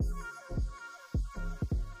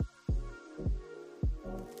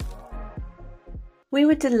We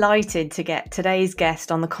were delighted to get today's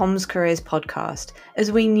guest on the Comms Careers podcast, as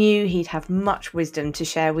we knew he'd have much wisdom to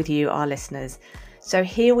share with you, our listeners. So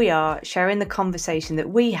here we are, sharing the conversation that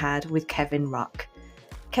we had with Kevin Ruck.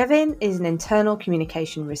 Kevin is an internal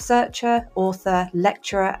communication researcher, author,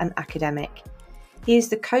 lecturer, and academic. He is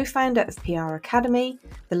the co-founder of PR Academy,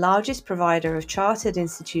 the largest provider of Chartered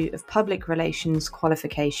Institute of Public Relations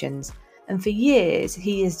qualifications. And for years,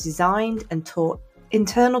 he has designed and taught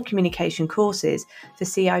internal communication courses for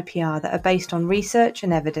CIPR that are based on research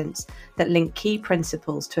and evidence that link key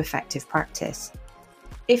principles to effective practice.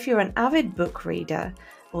 If you're an avid book reader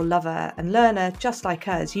or lover and learner just like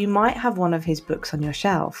us, you might have one of his books on your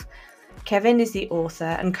shelf. Kevin is the author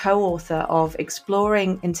and co-author of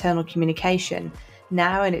Exploring Internal Communication,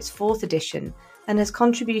 now in its 4th edition, and has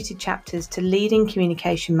contributed chapters to leading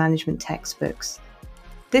communication management textbooks.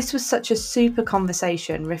 This was such a super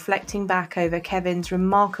conversation, reflecting back over Kevin's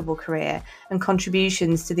remarkable career and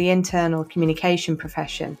contributions to the internal communication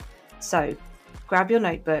profession. So, grab your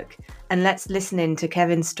notebook and let's listen in to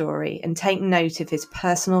Kevin's story and take note of his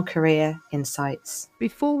personal career insights.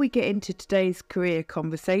 Before we get into today's career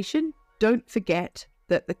conversation, don't forget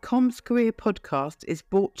that the Comms Career podcast is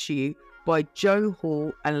brought to you by Joe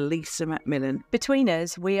Hall and Lisa Macmillan. Between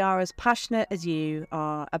us, we are as passionate as you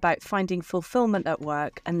are about finding fulfillment at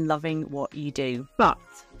work and loving what you do. But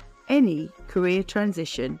any career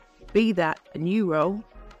transition, be that a new role,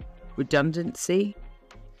 redundancy,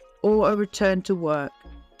 or a return to work,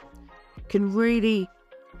 can really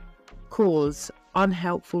cause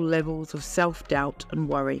unhelpful levels of self-doubt and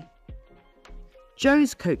worry.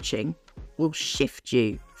 Joe's coaching will shift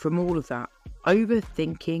you from all of that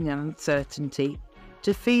overthinking and uncertainty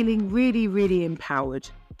to feeling really, really empowered,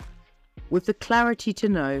 with the clarity to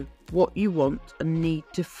know what you want and need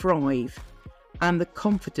to thrive, and the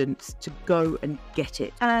confidence to go and get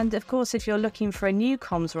it. And of course, if you're looking for a new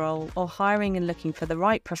comms role or hiring and looking for the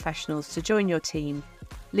right professionals to join your team,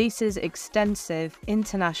 Lisa's extensive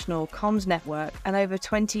international comms network and over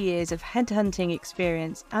 20 years of headhunting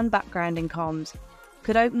experience and background in comms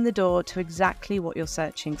could open the door to exactly what you're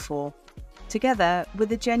searching for. Together,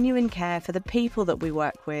 with a genuine care for the people that we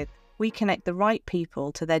work with, we connect the right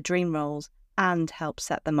people to their dream roles and help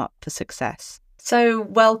set them up for success. So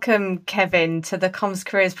welcome, Kevin, to the Comms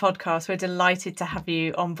Careers podcast. We're delighted to have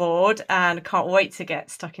you on board and can't wait to get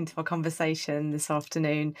stuck into our conversation this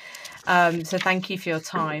afternoon. So thank you for your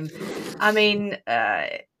time. I mean,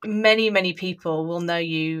 many people will know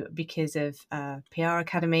you because of PR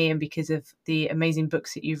Academy and because of the amazing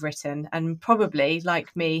books that you've written, and probably,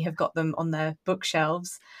 like me, have got them on their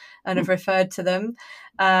bookshelves and have referred to them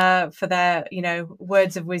for their,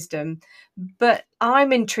 words of wisdom. But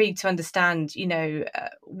I'm intrigued to understand,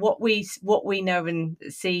 what we know and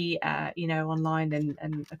see, online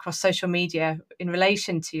and across social media in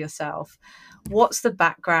relation to yourself. What's the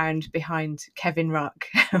background behind Kevin Ruck?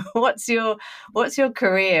 What's your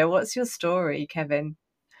career? What's your story, Kevin?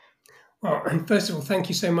 Well, first of all, thank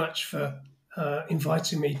you so much for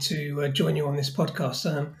inviting me to join you on this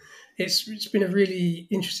podcast. It's been a really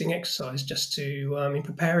interesting exercise just to, in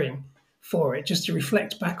preparing for it, just to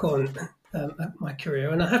reflect back on my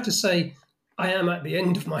career. And I have to say, I am at the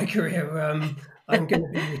end of my career. I'm going to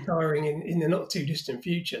be retiring in the not too distant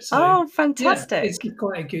future. So, fantastic! Yeah, it's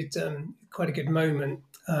quite a good moment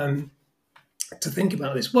to think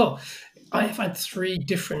about this. Well, I've had 3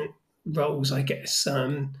 different roles, I guess.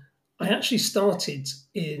 I actually started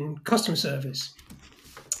in customer service.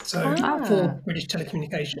 So for British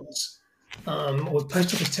Telecommunications, or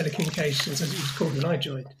Post Office Telecommunications, as it was called when I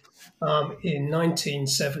joined, in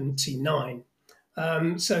 1979.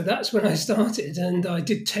 So that's when I started, and I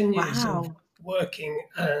did 10 years of working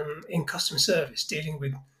in customer service, dealing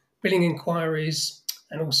with billing inquiries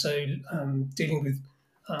and also dealing with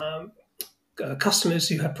customers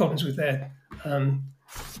who had problems with their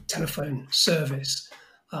telephone service.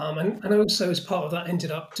 And I also, as part of that, ended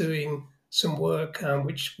up doing some work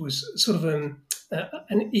which was sort of an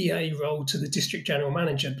EA role to the district general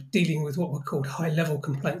manager, dealing with what were called high-level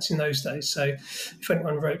complaints in those days. So if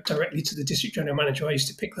anyone wrote directly to the district general manager, I used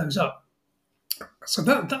to pick those up. So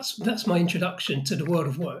that's my introduction to the world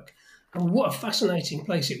of work. And what a fascinating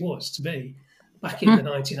place it was to be back in the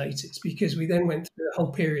 1980s, because we then went through a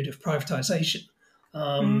whole period of privatisation,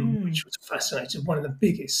 which was fascinating. One of the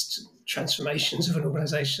biggest transformations of an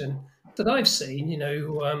organisation that I've seen,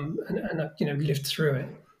 and I've lived through it.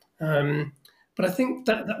 But I think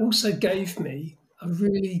that also gave me a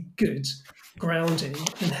really good grounding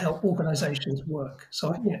in how organisations work.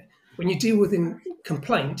 So, when you deal with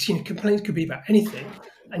complaints, complaints could be about anything,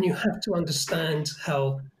 and you have to understand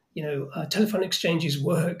how, telephone exchanges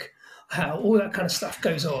work, how all that kind of stuff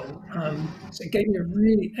goes on. So it gave me a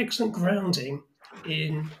really excellent grounding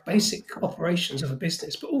in basic operations of a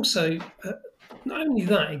business, but also not only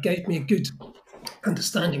that, it gave me a good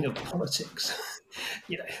understanding of politics.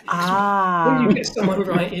 You know, because when you Ah, get someone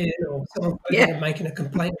right in or someone Yeah. phoning and making a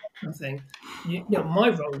complaint about something, my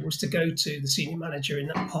role was to go to the senior manager in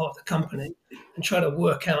that part of the company and try to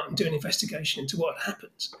work out and do an investigation into what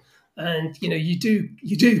happened. And you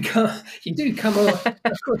do come off,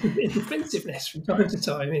 of course, a bit of defensiveness from time to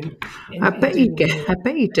time in dealing with all I that.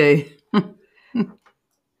 bet you do.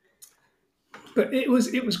 But it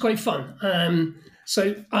was quite fun.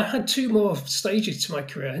 So I had two more stages to my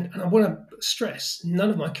career, and I want to stress none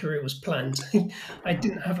of my career was planned. I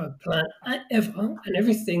didn't have a plan ever, and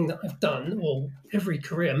everything that I've done or every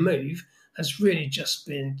career move has really just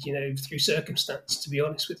been through circumstance. To be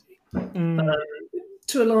honest with you,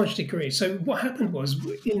 to a large degree. So what happened was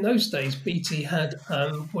in those days, BT had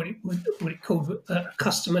what it called a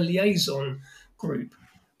customer liaison group.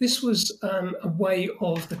 This was a way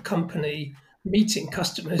of the company meeting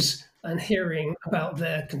customers and hearing about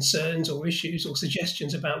their concerns or issues or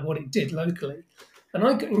suggestions about what it did locally. And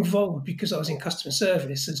I got involved because I was in customer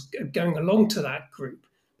service as going along to that group.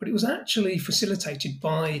 But it was actually facilitated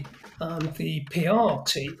by the PR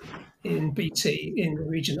team in BT in the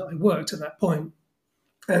region that I worked at that point.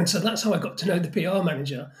 And so that's how I got to know the PR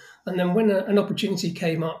manager. And then when an opportunity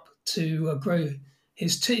came up to grow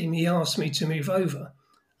his team, he asked me to move over.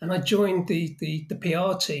 And I joined the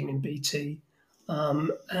PR team in BT.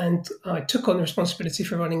 And I took on the responsibility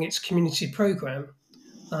for running its community program,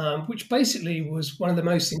 which basically was one of the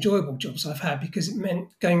most enjoyable jobs I've had because it meant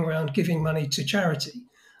going around giving money to charity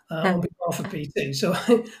on behalf of BT. So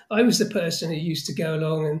I was the person who used to go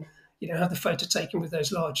along and have the photo taken with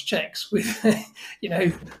those large checks with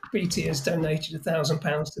BT has donated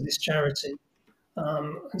 £1,000 to this charity,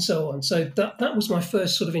 and so on. So that was my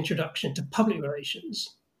first sort of introduction to public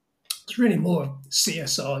relations. It's really more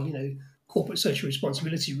CSR, corporate social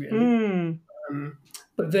responsibility, really.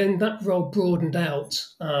 But then that role broadened out,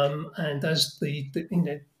 and as the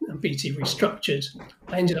BT restructured,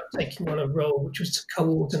 I ended up taking on a role which was to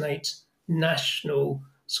coordinate national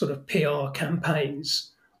sort of PR campaigns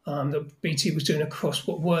that BT was doing across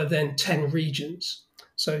what were then 10 regions.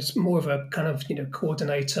 So it's more of a kind of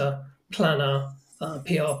coordinator, planner,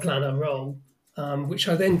 PR planner role, which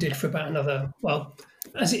I then did for about another, well,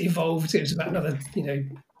 as it evolved, it was about another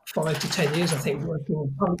 5 to 10 years, I think, working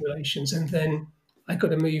in public relations, and then I got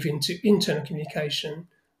to move into internal communication.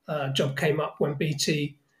 Job came up when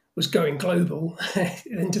BT was going global.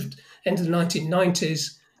 end of the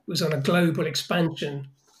 1990s, it was on a global expansion,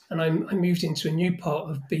 and I moved into a new part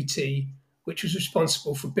of BT, which was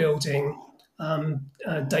responsible for building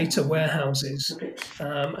data warehouses,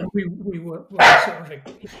 and we were sort of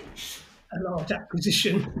a large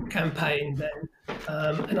acquisition campaign then,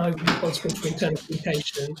 and I was responsible for internal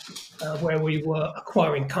communication, where we were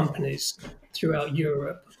acquiring companies throughout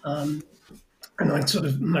Europe, and I sort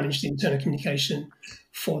of managed the internal communication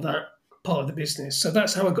for that part of the business. So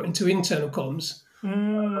that's how I got into internal comms,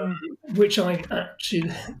 which I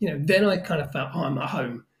actually, then I kind of felt, oh, I'm at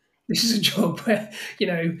home. This is a job where,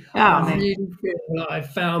 I really feel like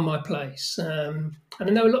I've found my place. And I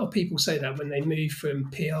know a lot of people say that when they move from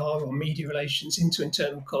PR or media relations into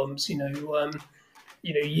internal comms,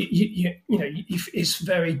 it's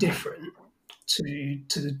very different to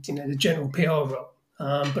the general PR role.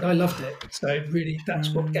 But I loved it. So really, that's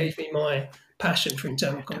what gave me my passion for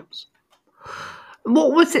internal comms.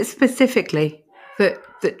 What was it specifically that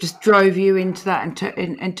just drove you into that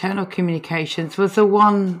internal communications? Was there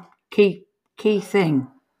one key thing?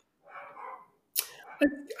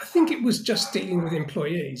 I think it was just dealing with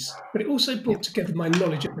employees, but it also brought together my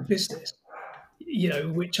knowledge of the business,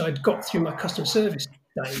 which I'd got through my customer service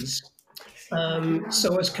days.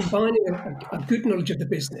 So I was combining a good knowledge of the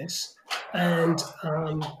business and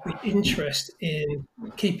the interest in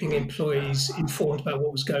keeping employees informed about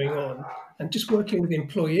what was going on, and just working with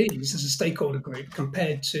employees as a stakeholder group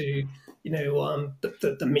compared to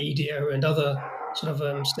the media and other sort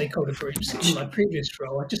of stakeholder groups in my previous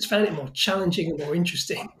role. I just found it more challenging and more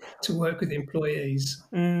interesting to work with employees.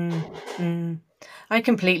 I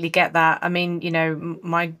completely get that. I mean,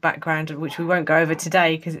 my background, which we won't go over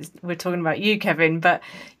today because we're talking about you, Kevin, but,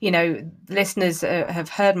 listeners have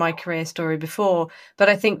heard my career story before. But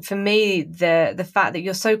I think for me, the fact that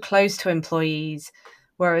you're so close to employees,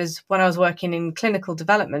 whereas when I was working in clinical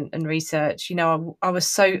development and research,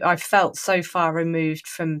 I felt so far removed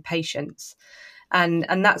from patients.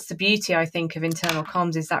 And that's the beauty, I think, of internal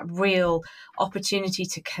comms, is that real opportunity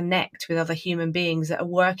to connect with other human beings that are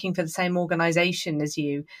working for the same organization as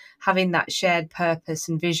you, having that shared purpose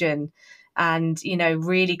and vision, and, you know,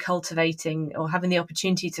 really cultivating, or having the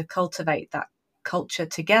opportunity to cultivate that culture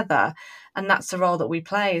together. And that's the role that we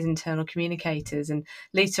play as internal communicators. And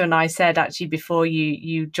Lisa and I said, actually, before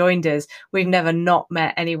you joined us, we've never not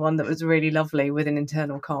met anyone that was really lovely within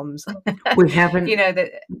internal comms. We haven't. You know,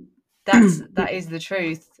 that is the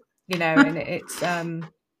truth, you know. And it's we I think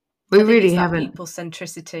really it's that haven't. people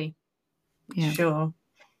centricity. Yeah. Sure.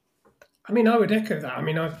 I mean, I would echo that. I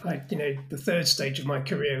mean, you know, the third stage of my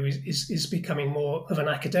career is becoming more of an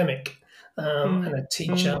academic and a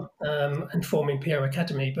teacher and forming PR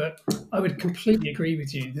Academy. But I would completely agree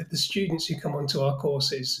with you that the students who come onto our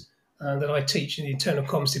courses that I teach in the Internal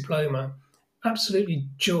Comms Diploma, absolutely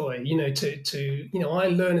joy. You know, you know, I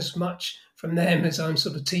learn as much from them as I'm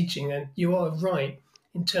sort of teaching. And you are right.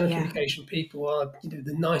 Internal communication people are, you know,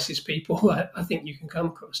 the nicest people I think you can come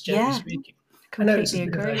across, generally speaking. I know it's a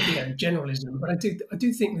bit of a, you know, generalism, but I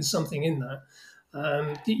do think there's something in that.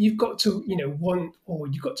 You've got to, you know,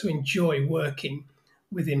 you've got to enjoy working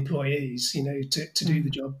with employees, you know, to do the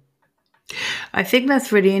job. I think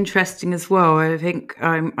that's really interesting as well. I think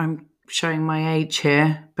I'm showing my age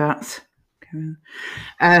here, but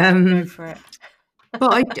Go for it.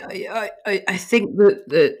 but I think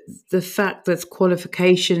that the fact that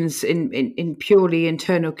qualifications in purely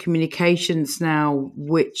internal communications now,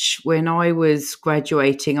 which when I was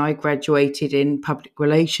graduating, I graduated in public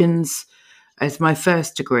relations as my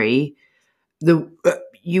first degree.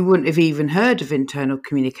 You wouldn't have even heard of internal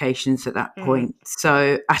communications at that point,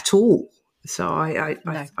 so at all. So I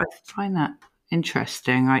find that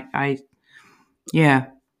interesting. Yeah,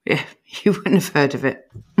 you wouldn't have heard of it.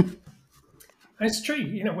 It's true.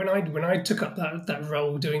 You know, when I took up that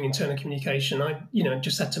role doing internal communication, I, you know,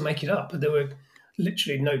 just had to make it up. There were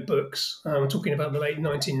literally no books. I'm talking about the late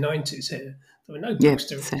 1990s here. There were no books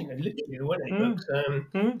to, you know, literally there weren't any books.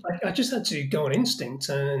 I just had to go on instinct,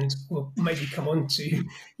 and we'll maybe come on to,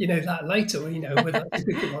 you know, that later, you know, whether that's a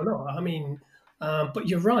good thing or not. I mean, but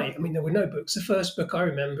you're right. I mean, there were no books. The first book I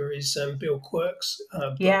remember is Bill Quirk's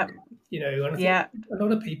book. You know, and I think a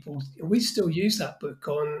lot of people, we still use that book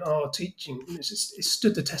on our teaching. It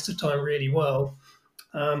stood the test of time really well.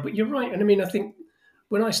 But you're right. And I mean, I think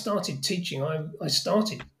when I started teaching, I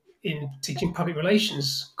started in teaching public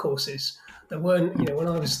relations courses. There weren't, you know, when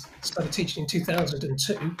I started teaching in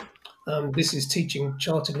 2002, this is teaching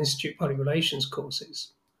Chartered Institute Public Relations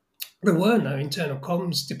courses. There were no internal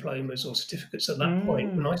comms diplomas or certificates at that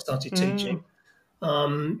point when I started teaching.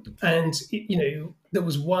 And, you know, there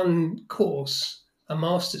was one course, a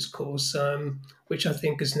master's course, which I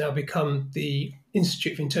think has now become the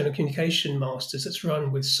Institute of Internal Communication Masters, that's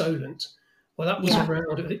run with Solent. Well, that was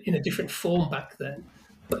around in a different form back then.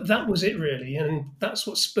 But that was it, really. And that's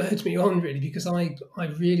what spurred me on, really, because I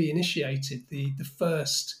really initiated the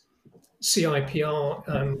first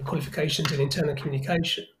CIPR qualifications in internal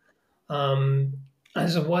communication.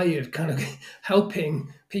 As a way of kind of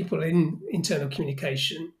helping people in internal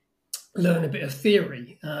communication learn a bit of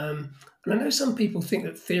theory. And I know some people think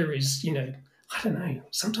that theory is, you know, I don't know,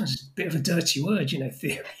 sometimes it's a bit of a dirty word, you know,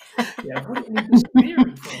 theory. Yeah, what do you need this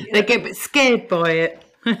theory for? They get a bit scared by it.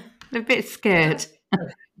 They're a bit scared.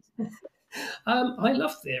 I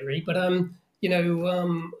love theory, but you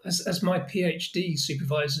know, as my PhD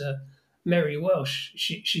supervisor, Mary Welsh,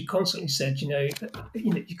 she constantly said, you know,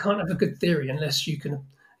 you can't have a good theory unless you can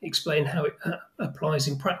explain how it applies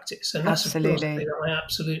in practice, and that's a philosophy that I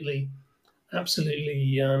absolutely,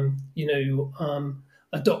 you know,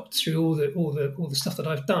 adopt through all the stuff that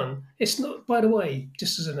I've done. It's not, by the way,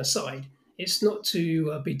 just as an aside, it's not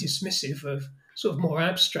to be dismissive of sort of more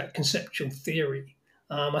abstract conceptual theory.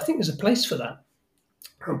 I think there's a place for that,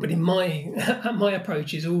 but in my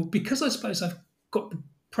approach is all because I suppose I've got the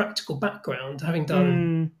practical background, having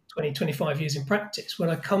done 20, 25 years in practice. When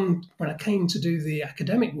I came to do the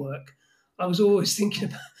academic work, I was always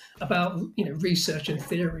thinking about you know, research and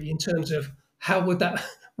theory in terms of how would that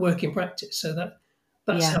work in practice. So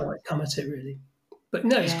that's how I come at it, really. But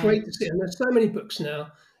no, it's great to see, and there's so many books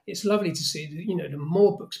now. It's lovely to see that, you know, the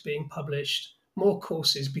more books being published, more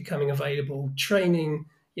courses becoming available, training,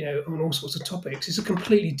 you know, on all sorts of topics. It's a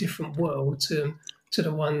completely different world to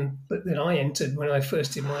the one that I entered when I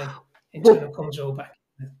first did my internal comms role back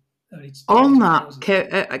in the early 2000s. On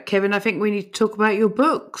that, Kevin, I think we need to talk about your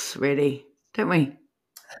books, really, don't we?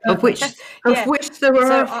 Of which there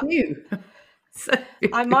are a few. So.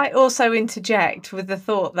 I might also interject with the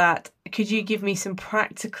thought that could you give me some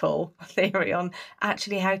practical theory on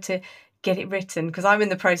actually how to get it written? Because I'm in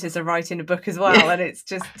the process of writing a book as well, and it's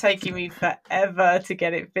just taking me forever to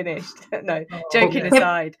get it finished. No, joking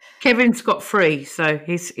aside. Kevin's got 3, so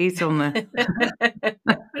he's on there.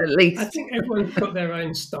 At least. I think everyone's got their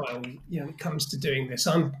own style, when it comes to doing this.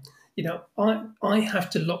 I have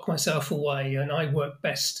to lock myself away, and I work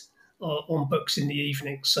best on books in the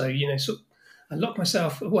evening. So, I lock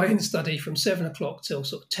myself away in the study from 7 o'clock till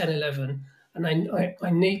sort of 10, 11. And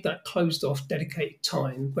I need that closed off, dedicated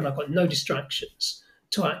time when I've got no distractions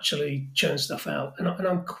to actually churn stuff out. And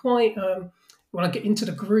I'm quite, when I get into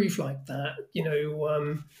the groove like that,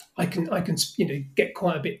 I can get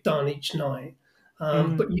quite a bit done each night.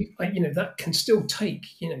 But that can still take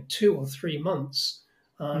 2 or 3 months.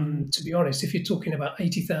 To be honest, if you're talking about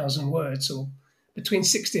 80,000 words or between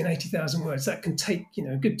 60 and 80,000 words, that can take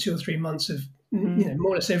a good 2 or 3 months of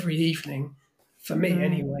more or less every evening for me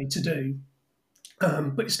anyway to do.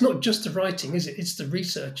 But it's not just the writing, is it? It's the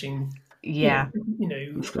researching. Yeah.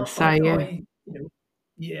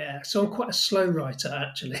 So I'm quite a slow writer,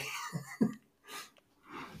 actually.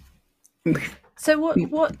 So what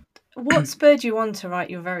spurred you on to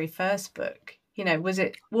write your very first book? Tell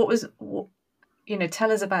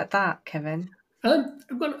us about that, Kevin.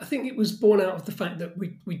 Well, I think it was born out of the fact that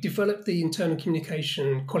we developed the internal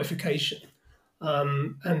communication qualification,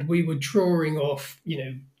 and we were drawing off,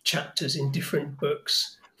 chapters in different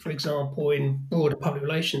books, for example, in broader public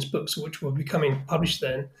relations books, which were becoming published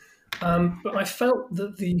then. But I felt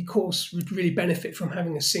that the course would really benefit from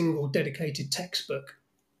having a single dedicated textbook.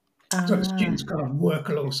 So the students kind of work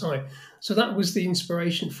alongside. So that was the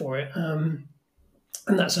inspiration for it. And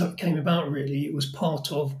that's how it came about, really. It was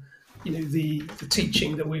part of, the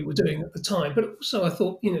teaching that we were doing at the time. But also I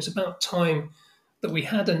thought, it's about time that we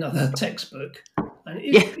had another textbook. And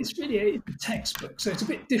it's really a textbook. So it's a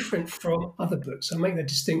bit different from other books. I make the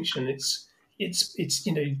distinction. It's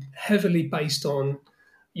heavily based on,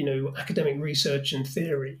 academic research and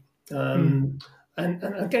theory. And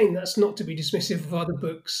again, that's not to be dismissive of other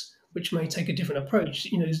books which may take a different approach.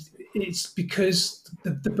 It's because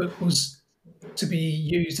the book was to be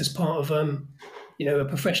used as part of, a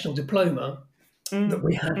professional diploma that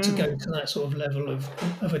we had to go to that sort of level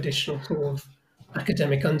of additional sort of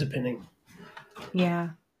academic underpinning.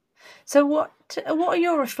 Yeah. So what are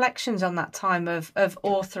your reflections on that time of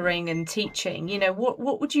authoring and teaching?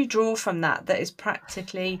 What would you draw from that is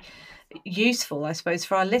practically useful, I suppose,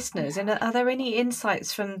 for our listeners? And are there any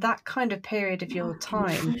insights from that kind of period of your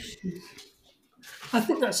time? I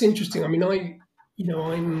think that's interesting. I mean, I'm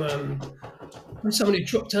someone who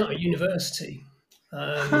dropped out of university.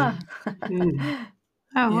 Oh,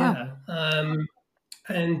 wow.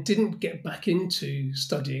 And didn't get back into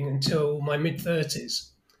studying until my mid-30s.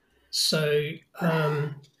 So,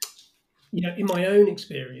 in my own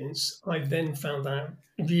experience, I then found that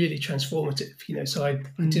really transformative. So I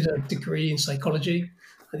did a degree in psychology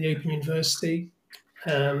at the Open University.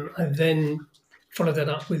 I then followed that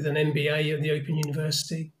up with an MBA at the Open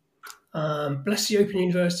University. Bless the Open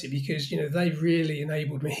University, because, they really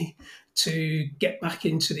enabled me to get back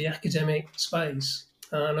into the academic space.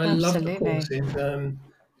 And I loved the courses.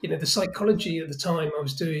 The psychology at the time I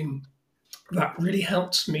was doing, that really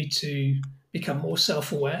helped me to become more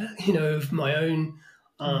self-aware, of my own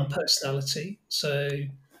personality. So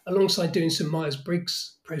alongside doing some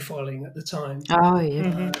Myers-Briggs profiling at the time,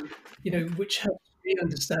 which helped me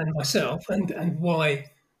understand myself and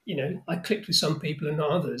why, I clicked with some people and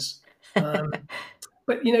not others.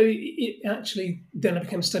 But, it actually, then I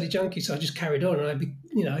became a study junkie, so I just carried on. And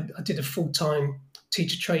I did a full-time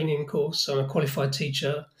teacher training course, so I'm a qualified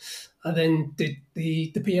teacher. I then did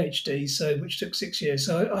the PhD, which took 6 years.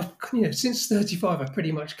 So I've, since 35, I've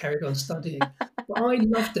pretty much carried on studying. But I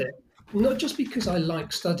loved it, not just because I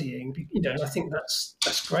like studying, and I think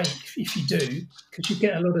that's great if you do, because you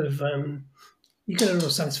get a lot of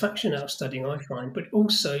satisfaction out of studying, I find, but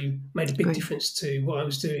also made a big difference to what I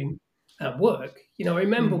was doing at work. I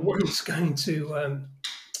remember once going to, I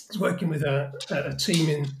was working with a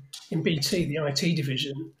team in BT, the IT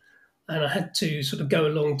division, and I had to sort of go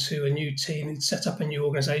along to a new team and set up a new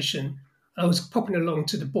organisation. I was popping along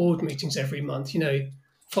to the board meetings every month,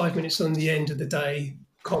 5 minutes on the end of the day,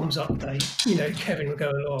 comms update, Kevin would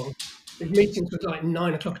go along. The meetings were like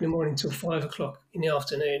 9 o'clock in the morning till 5 o'clock in the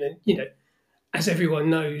afternoon. And, as everyone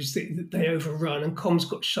knows, they overrun, and comms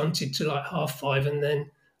got shunted to like 5:30, and then,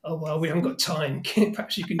 oh, well, we haven't got time.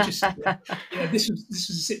 Perhaps you can just, this was the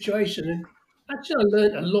situation. And actually, I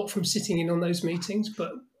learned a lot from sitting in on those meetings.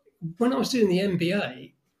 But when I was doing the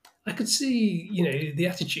MBA, I could see, the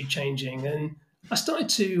attitude changing. And I started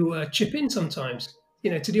to chip in sometimes,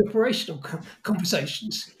 to the operational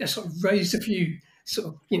conversations. I sort of raised a few sort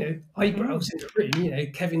of, eyebrows in the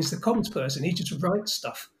room. Kevin's the comms person. He just writes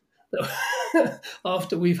stuff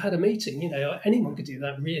after we've had a meeting. Anyone could do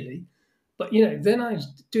that, really. But then I was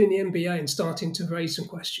doing the MBA and starting to raise some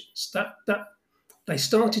questions. That they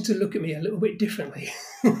started to look at me a little bit differently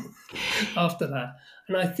after that,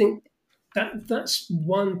 and I think that's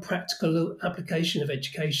one practical application of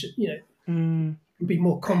education. Be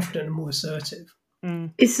more confident and more assertive.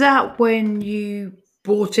 Is that when you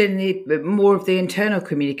brought in more of the internal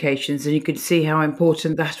communications, and you could see how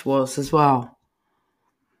important that was as well?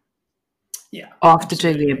 Yeah. After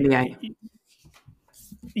doing the MBA.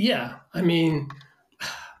 Yeah, I mean,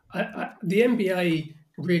 the MBA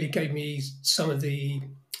really gave me some of the,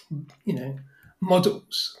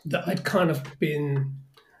 models that I'd kind of been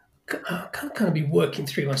working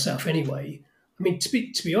through myself anyway. I mean, to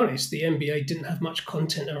be honest, the MBA didn't have much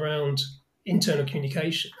content around internal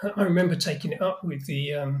communication. I remember taking it up with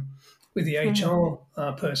the HR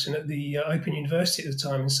person at the Open University at the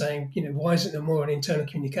time and saying, why isn't there more on internal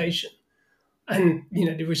communication? And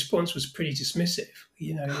the response was pretty dismissive,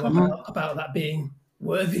 about that being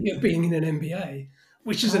worthy of being in an MBA,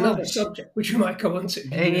 which is another subject which we might go on to.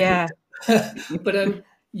 Yeah. But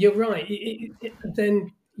you're right.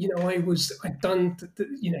 Then I'd done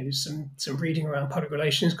some reading around public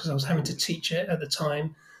relations because I was having to teach it at the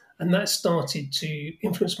time, and that started to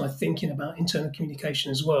influence my thinking about internal communication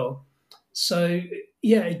as well. So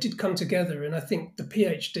yeah, it did come together, and I think the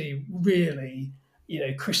PhD really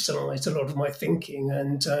crystallized a lot of my thinking,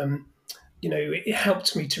 and it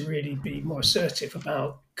helped me to really be more assertive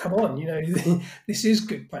about, come on, this is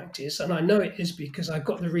good practice, and I know it is because I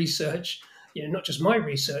got the research, not just my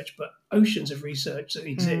research, but oceans of research that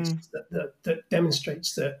exists that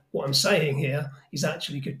demonstrates that what I'm saying here is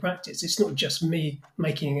actually good practice. It's not just me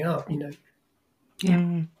making it up,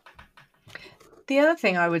 Yeah. The other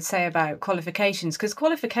thing I would say about qualifications, because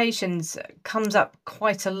qualifications comes up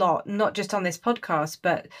quite a lot, not just on this podcast,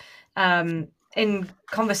 but in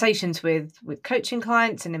conversations with coaching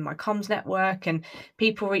clients and in my comms network, and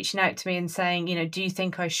people reaching out to me and saying, do you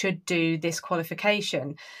think I should do this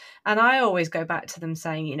qualification? And I always go back to them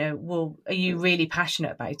saying, well, are you really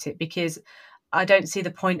passionate about it? Because I don't see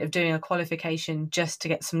the point of doing a qualification just to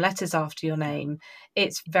get some letters after your name.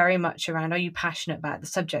 It's very much around, are you passionate about the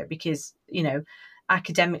subject? Because,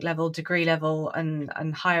 academic level, degree level,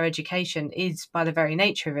 and higher education is, by the very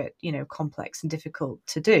nature of it, complex and difficult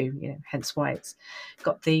to do. Hence why it's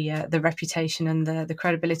got the reputation and the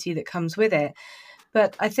credibility that comes with it.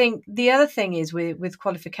 But I think the other thing is with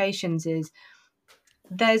qualifications is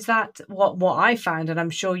there's that what I found, and I'm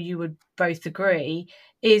sure you would both agree,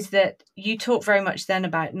 is that you talk very much then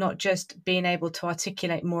about not just being able to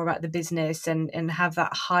articulate more about the business and have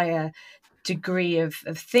that higher degree of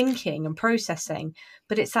thinking and processing,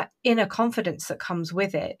 but it's that inner confidence that comes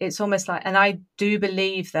with it. It's almost like, and I do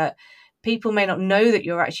believe that people may not know that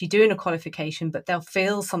you're actually doing a qualification, but they'll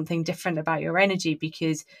feel something different about your energy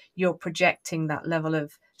because you're projecting that level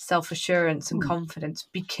of self-assurance and confidence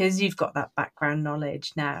because you've got that background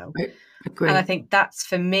knowledge now. Agree. And I think that's,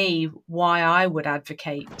 for me, why I would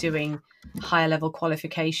advocate doing higher level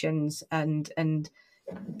qualifications and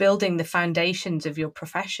building the foundations of your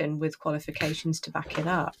profession with qualifications to back it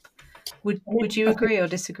up. Would you agree or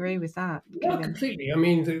disagree with that? Yeah, completely. I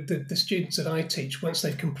mean, the students that I teach, once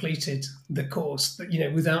they've completed the course,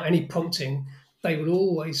 without any prompting, they will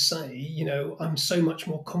always say, I'm so much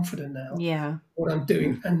more confident now. Yeah. What I'm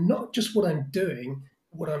doing, and not just what I'm doing,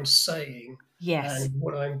 what I'm saying, yes, and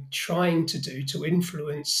what I'm trying to do to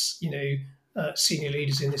influence, senior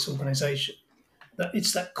leaders in this organisation. That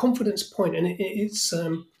it's that confidence point, and it's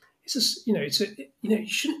just, you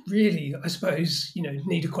shouldn't really, I suppose,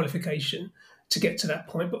 need a qualification to get to that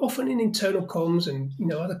point. But often in internal comms and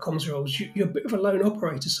other comms roles, you're a bit of a lone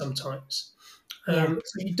operator sometimes. So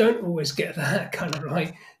you don't always get that kind of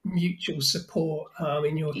like mutual support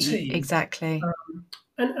in your team. Exactly.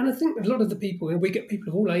 And I think a lot of the people, we get people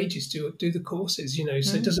of all ages do the courses,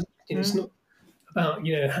 so it doesn't, it's not about,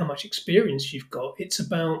 how much experience you've got. It's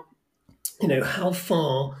about, how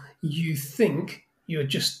far you think you're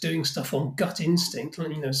just doing stuff on gut instinct,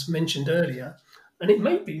 like, as mentioned earlier. And it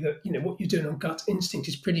may be that, what you're doing on gut instinct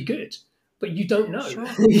is pretty good, but you don't know. Sure.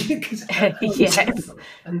 Yes.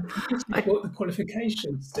 And this is what the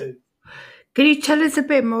qualifications do. Can you tell us a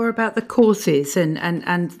bit more about the courses and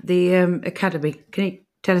the academy? Can you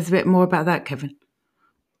tell us a bit more about that, Kevin?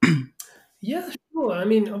 Yeah, sure. I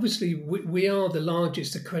mean, obviously, we are the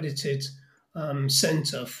largest accredited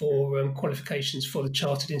centre for qualifications for the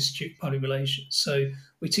Chartered Institute of Public Relations. So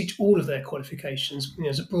we teach all of their qualifications.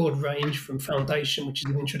 There's a broad range from foundation, which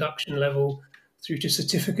is an introduction level, through to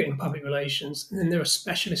certificate in public relations. And then there are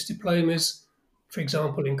specialist diplomas, for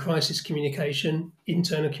example, in crisis communication,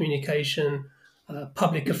 internal communication,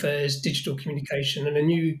 public affairs, digital communication, and a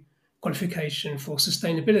new qualification for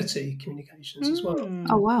sustainability communications as well.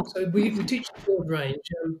 Oh, wow. So we teach a broad range.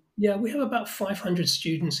 Yeah, we have about 500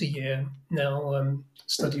 students a year now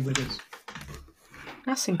study with us.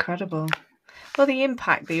 That's incredible. Well, the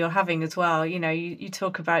impact that you're having as well, you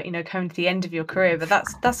talk about, coming to the end of your career, but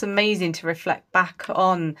that's amazing to reflect back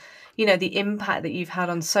on, the impact that you've had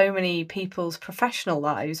on so many people's professional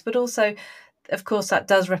lives, but also, of course, that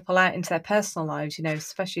does ripple out into their personal lives,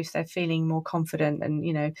 especially if they're feeling more confident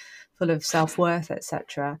and, full of self-worth,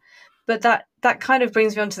 etc. But that kind of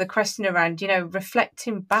brings me on to the question around,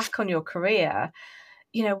 reflecting back on your career,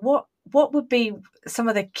 what would be some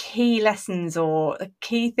of the key lessons or the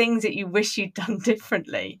key things that you wish you'd done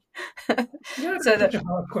differently? Yeah, that's such a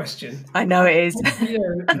hard question. I know it is. Yeah,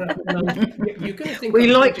 you're going to think we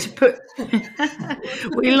like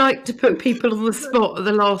to put people on the spot at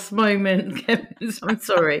the last moment. I'm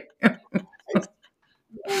sorry.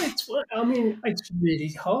 It's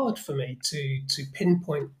really hard for me to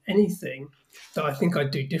pinpoint anything that I think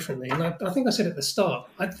I'd do differently. And I think I said at the start,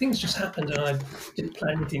 things just happened and I didn't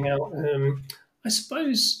plan anything out. I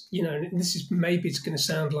suppose, and maybe it's going to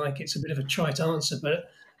sound like it's a bit of a trite answer, but,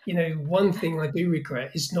 one thing I do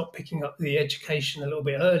regret is not picking up the education a little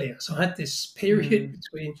bit earlier. So I had this period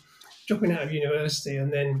between dropping out of university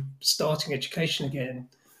and then starting education again.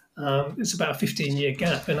 It's about a 15-year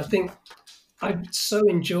gap. And I think I so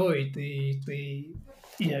enjoyed the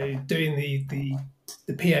doing the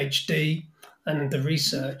PhD and the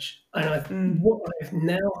research, and what I've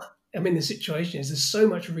now I'm in the situation is there's so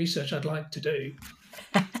much research I'd like to do,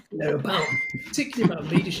 particularly about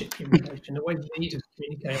leadership communication, the way leaders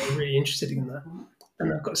communicate. I'm really interested in that,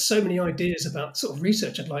 and I've got so many ideas about sort of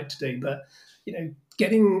research I'd like to do, but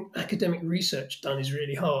getting academic research done is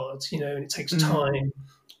really hard, and it takes time.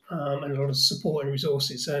 And a lot of support and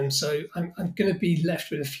resources. And so I'm going to be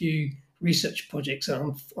left with a few research projects that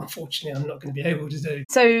unfortunately I'm not going to be able to do.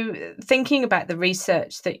 So thinking about the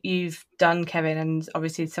research that you've done, Kevin, and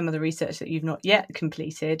obviously some of the research that you've not yet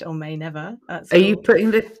completed or may never. Are you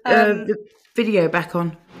putting the video back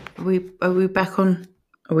on? Are we back on?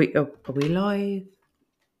 Are we live?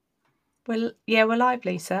 Well, yeah, we're live,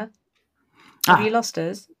 Lisa. Have you lost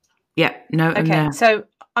us? Yeah, no. Okay, so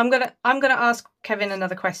I'm gonna ask Kevin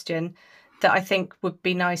another question that I think would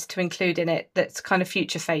be nice to include in it. That's kind of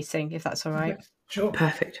future facing, if that's all right. Okay, sure,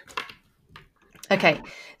 perfect. Okay,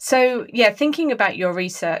 so yeah, thinking about your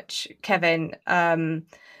research, Kevin,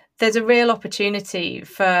 there's a real opportunity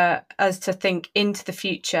for us to think into the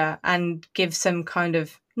future and give some kind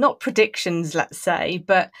of not predictions, let's say,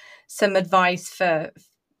 but some advice for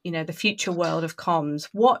the future world of comms.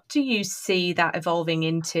 What do you see that evolving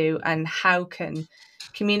into, and how can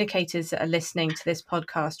communicators that are listening to this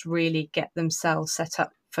podcast really get themselves set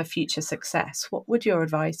up for future success? What would your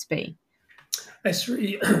advice be? It's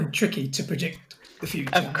really tricky to predict the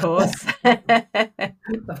future. Of course.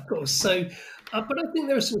 Of course. So, but I think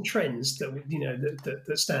there are some trends that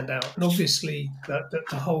that stand out, and obviously that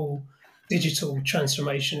the whole digital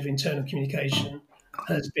transformation of internal communication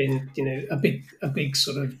has been a big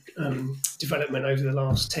sort of development over the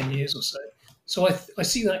last 10 years or so. So I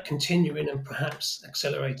see that continuing and perhaps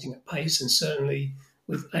accelerating at pace, and certainly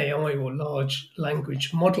with AI or large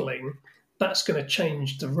language modeling, that's going to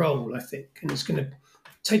change the role, I think, and it's going to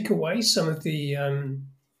take away some of the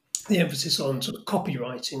emphasis on sort of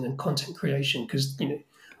copywriting and content creation, because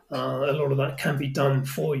a lot of that can be done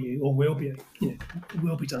for you, or will be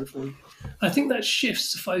done for you. I think that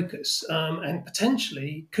shifts the focus, and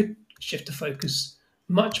potentially could shift the focus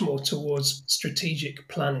much more towards strategic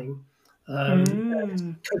planning.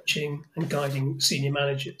 And coaching and guiding senior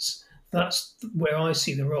managers. That's where I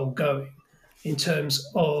see the role going, in terms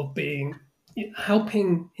of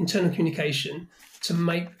helping internal communication to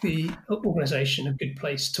make the organisation a good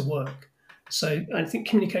place to work. So I think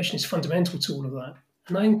communication is fundamental to all of that,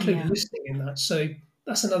 and I include listening in that. So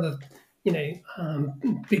that's another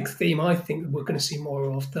big theme I think that we're going to see more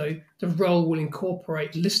of. Though the role will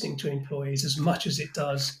incorporate listening to employees as much as it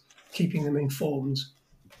does keeping them informed.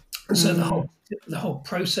 And so the whole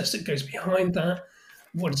process that goes behind that,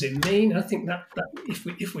 what does it mean? I think that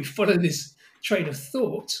if we follow this train of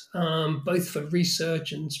thought, both for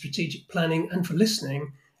research and strategic planning and for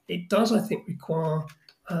listening, it does, I think, require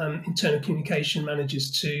internal communication managers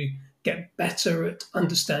to get better at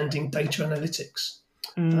understanding data analytics,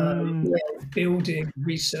 building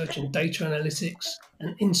research and data analytics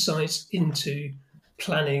and insights into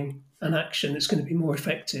planning and action that's going to be more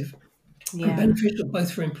effective and beneficial both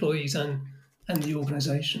for employees and and the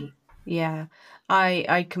organisation. Yeah,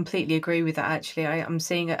 I completely agree with that. Actually, I'm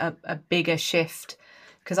seeing a bigger shift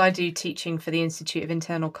because I do teaching for the Institute of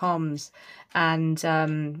Internal Comms and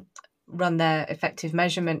run their effective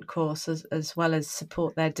measurement course as well as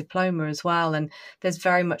support their diploma as well. And there's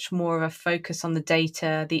very much more of a focus on the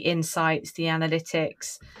data, the insights, the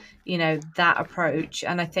analytics, that approach.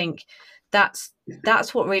 And I think that's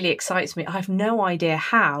what really excites me. I have no idea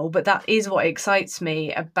how, but that is what excites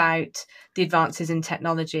me about the advances in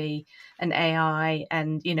technology and AI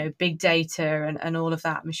and, big data and all of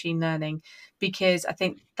that, machine learning, because I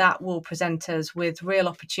think that will present us with real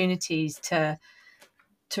opportunities to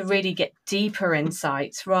really get deeper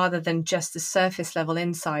insights rather than just the surface level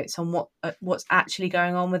insights on what's actually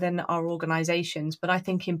going on within our organizations. But I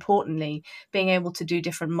think importantly, being able to do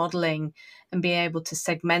different modeling and being able to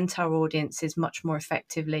segment our audiences much more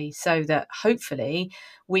effectively so that hopefully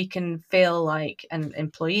we can feel like, and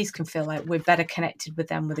employees can feel like, we're better connected with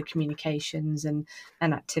them with the communications and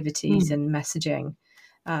activities and messaging.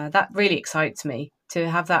 That really excites me to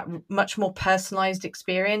have that much more personalized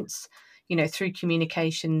experience, through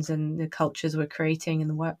communications and the cultures we're creating in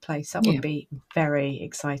the workplace. That would be very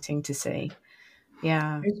exciting to see.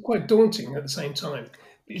 Yeah. It's quite daunting at the same time.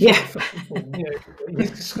 Yeah. For people,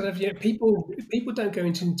 it's kind of, people don't go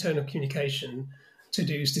into internal communication to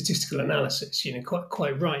do statistical analysis.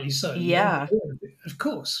 Quite rightly so. Yeah. Of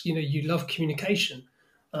course, you love communication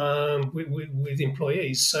with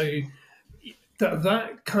employees. So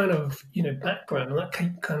that kind of background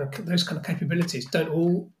and those kind of capabilities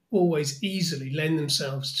don't always easily lend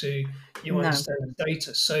themselves to No. understand the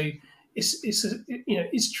data. So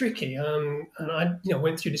it's tricky. And I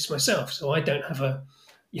went through this myself. So I don't have a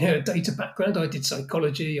data background. I did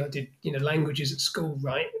psychology. I did languages at school,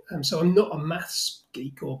 right? So I'm not a maths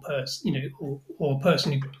geek or person, or a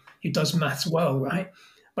person who does maths well, right?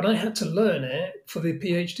 But I had to learn it for the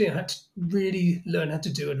PhD. I had to really learn how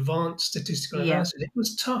to do advanced statistical Yeah. analysis. It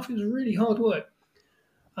was tough. It was really hard work.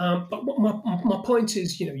 But what my point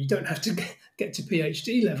is, you don't have to get to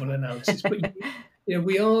PhD level analysis. But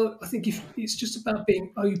we are. I think if it's just about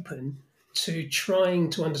being open to trying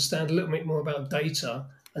to understand a little bit more about data,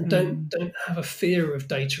 and don't have a fear of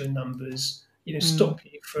data and numbers. Stop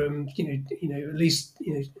you from at least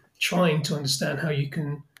trying to understand how you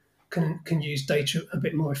can use data a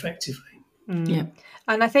bit more effectively. Yeah.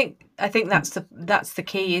 And I think that's the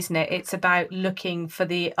key, isn't it? It's about looking for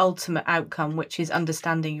the ultimate outcome, which is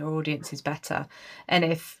understanding your audiences better. And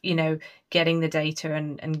if, getting the data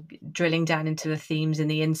and drilling down into the themes and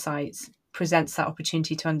the insights presents that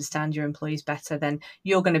opportunity to understand your employees better, then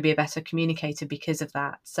you're going to be a better communicator because of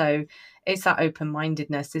that. So it's that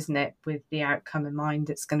open-mindedness, isn't it, with the outcome in mind,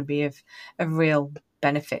 that's going to be of real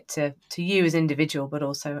benefit to you as an individual, but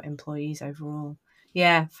also employees overall.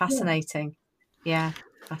 Yeah, fascinating. Yeah,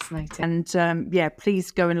 fascinating. And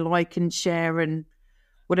please go and like and share and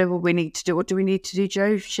whatever we need to do. What do we need to do,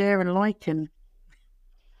 Jo? Share and like and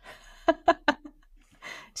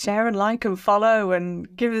share and like and follow and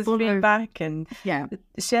give us feedback and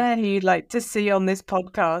share who you'd like to see on this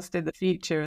podcast in the future